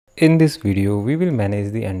In this video, we will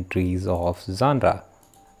manage the entries of genre.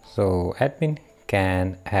 So admin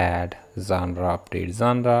can add genre, update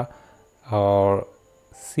genre, or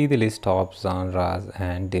see the list of genres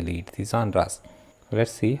and delete the genres.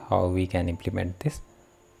 Let's see how we can implement this.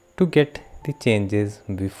 To get the changes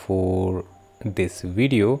before this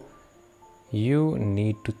video, you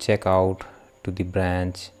need to check out to the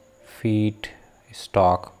branch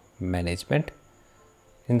feat-stock-mgt.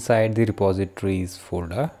 Inside the repositories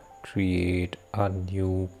folder, create a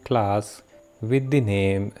new class with the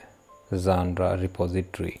name genre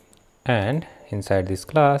repository, and inside this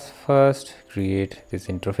class first create this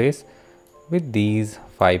interface with these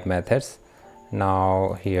 5 methods.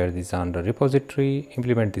 Now here the genre repository,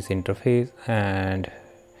 implement this interface and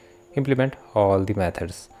implement all the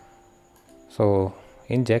methods. So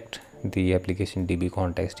inject the application DB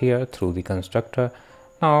context here through the constructor.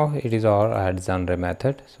 Now it is our add genre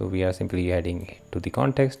method, so we are simply adding it to the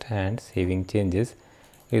context and saving changes.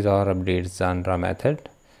 It is our update genre method,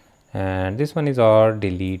 and this one is our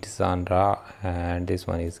delete genre, and this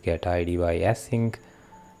one is get id by async,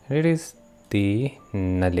 and it is the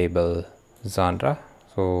nullable genre,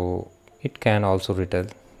 so it can also return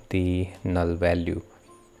the null value.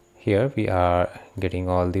 Here we are getting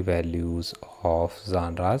all the values of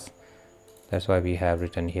genres, that's why we have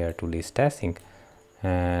written here to list async,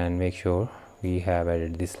 and make sure we have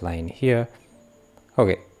added this line here.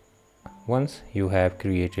 Okay, once you have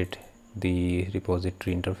created the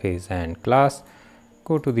repository interface and class,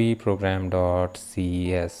 go to the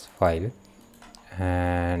program.ces file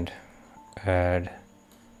and add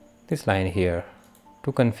this line here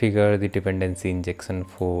to configure the dependency injection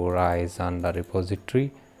for iGenre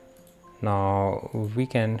repository. Now we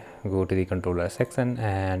can go to the controller section,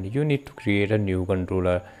 and you need to create a new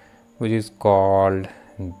controller which is called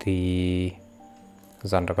the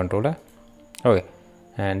genre controller. Okay,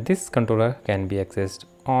 and this controller can be accessed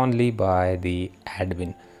only by the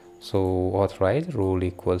admin. So authorize role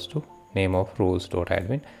equals to name of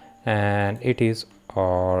roles.admin, and it is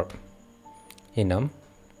our enum.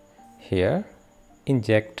 Here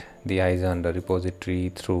inject the iGenre repository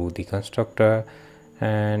through the constructor,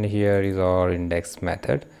 and here is our index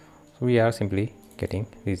method. So we are simply getting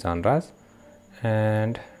the genres,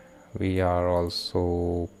 and we are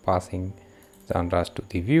also passing genres to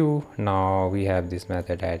the view. Now we have this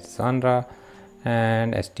method add genre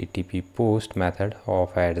and http post method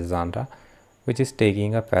of add genre, which is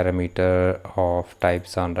taking a parameter of type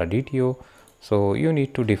genre DTO. So you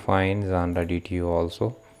need to define genre DTO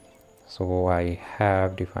also. So I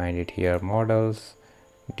have defined it here, models,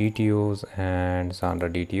 DTOs and genre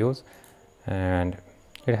DTOs, and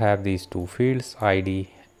it have these two fields, ID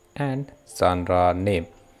and genre name.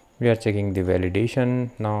 We are checking the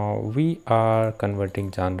validation. Now we are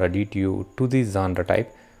converting genre DTO to the genre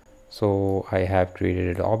type. So I have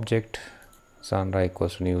created an object genre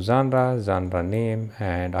equals to new genre, genre name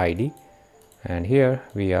and ID, and here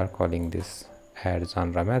we are calling this add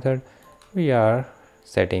genre method. We are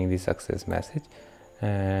setting the success message,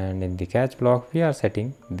 and in the catch block we are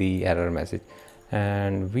setting the error message,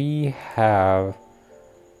 and we have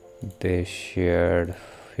the shared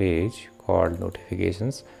page called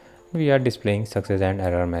notifications. We are displaying success and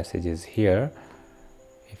error messages here.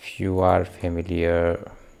 If you are familiar,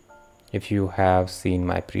 if you have seen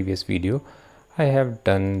my previous video, I have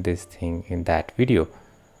done this thing in that video,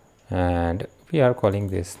 and we are calling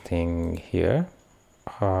this thing here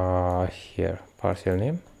here partial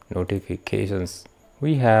name notifications.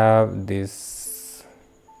 We have this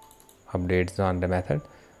update genre method.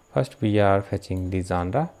 First we are fetching the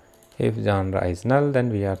genre. If genre is null, then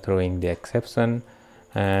we are throwing the exception,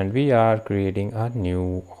 and we are creating a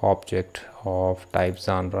new object of type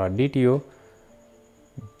genre DTO,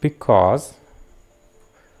 because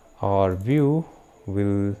our view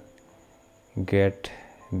will get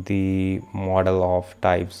the model of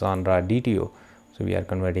type genre DTO. So we are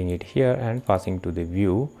converting it here and passing to the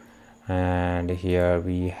view, and here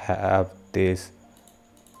we have this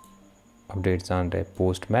update genre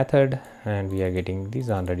post method, and we are getting the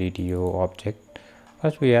genre DTO object.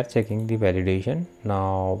 First we are checking the validation.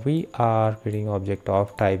 Now we are creating object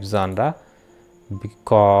of type genre,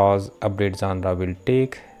 because update genre will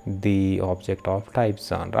take the object of type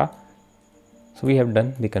genre. So we have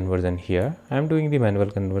done the conversion here. I am doing the manual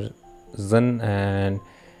conversion, and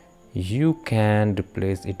you can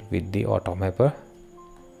replace it with the automapper.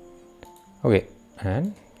 Okay,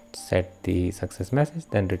 and set the success message,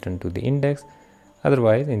 then return to the index.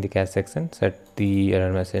 Otherwise in the catch section set the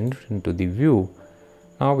error message into the view.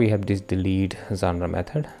 Now we have this delete genre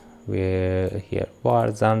method, where here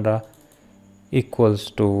var genre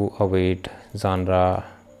equals to await genre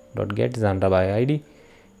dot get genre by id.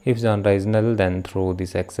 If genre is null, then throw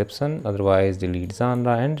this exception, otherwise delete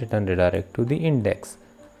genre and return redirect to the index.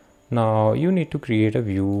 Now you need to create a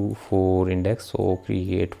view for index, so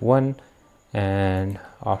create one, and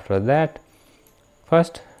after that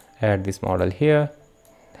first add this model here,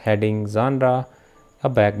 heading genre, a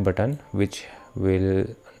back button which will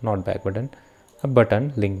not back button, a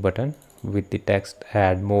button, link button with the text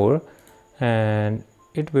add more, and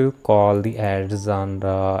it will call the add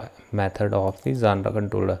genre method of the genre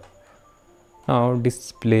controller. Now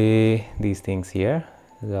display these things here.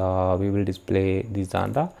 We will display the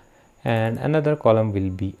genre, and another column will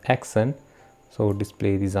be action, so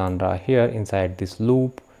display the genre here inside this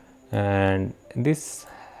loop, and this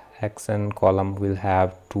action column will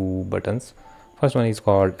have two buttons. First one is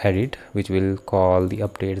called edit, which will call the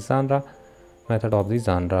update genre method of the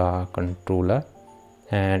genre controller,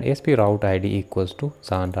 and asp route id equals to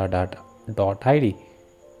genre dot id.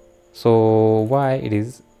 So why it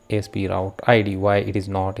is asp route id, why it is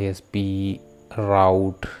not asp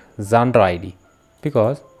route genre id?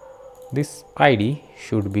 Because this id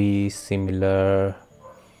should be similar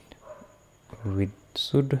with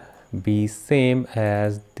should be same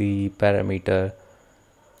as the parameter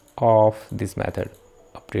of this method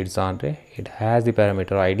update genre. It has the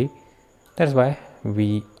parameter id, that's why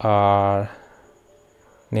we are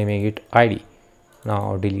naming it id.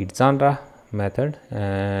 Now delete genre method,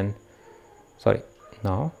 and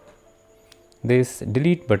now this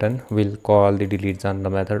delete button will call the delete genre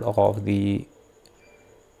method of the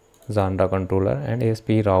genre controller, and asp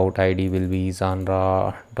route id will be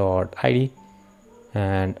genre dot id,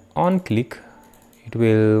 and on click it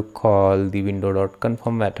will call the window dot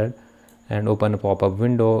confirm method and open a pop-up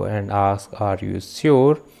window and ask are you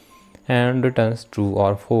sure, and returns true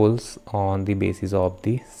or false on the basis of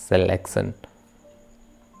the selection.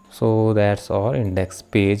 So that's our index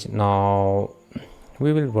page. Now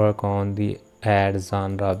we will work on the add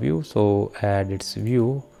genre view, so add its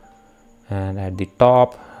view, and at the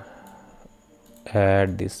top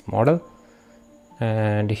add this model,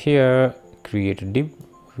 and here create a div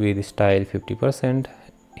with style 50%.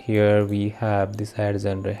 Here we have this add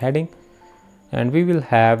genre heading, and we will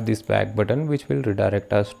have this back button which will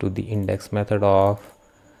redirect us to the index method of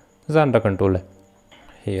genre controller.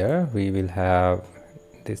 Here we will have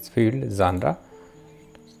this field genre,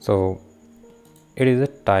 so it is a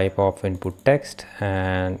type of input text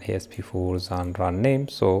and ASP4 genre name,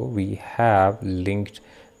 so we have linked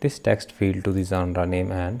this text field to the genre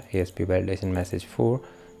name and ASP validation message for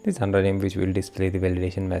the genre name, which will display the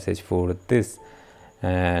validation message for this.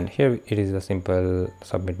 And here it is a simple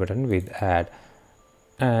submit button with add,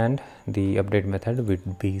 and the update method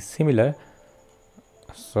would be similar,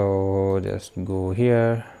 so just go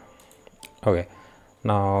here. Okay,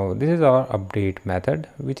 now this is our update method,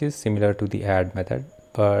 which is similar to the add method,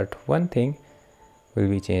 but one thing will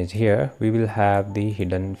be changed here. We will have the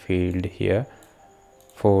hidden field here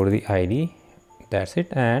for the id, that's it,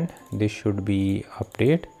 and this should be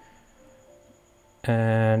update,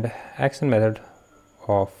 and action method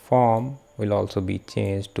of form will also be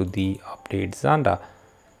changed to the update genre.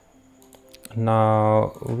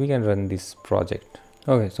 Now we can run this project.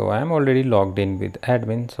 Okay, so I am already logged in with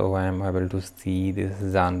admin, so I am able to see this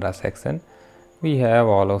genre section. We have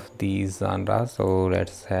all of these genres, so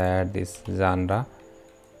let's add this genre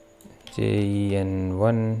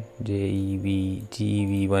JEN1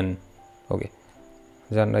 GEV1. Okay,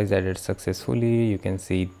 genre is added successfully. You can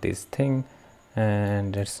see this thing,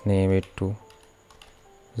 and let's name it to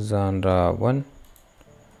genre 1.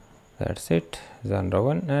 That's it, genre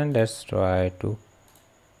 1, and let's try to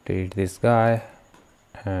delete this guy,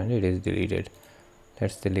 and it is deleted.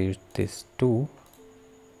 Let's delete this too.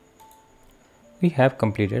 We have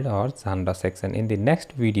completed our genre section. In the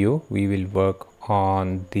next video we will work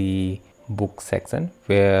on the book section,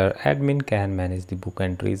 where admin can manage the book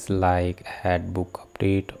entries like add book,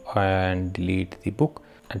 update and delete the book,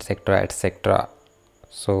 etc, etc.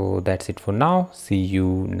 So that's it for now. See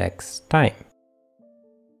you next time.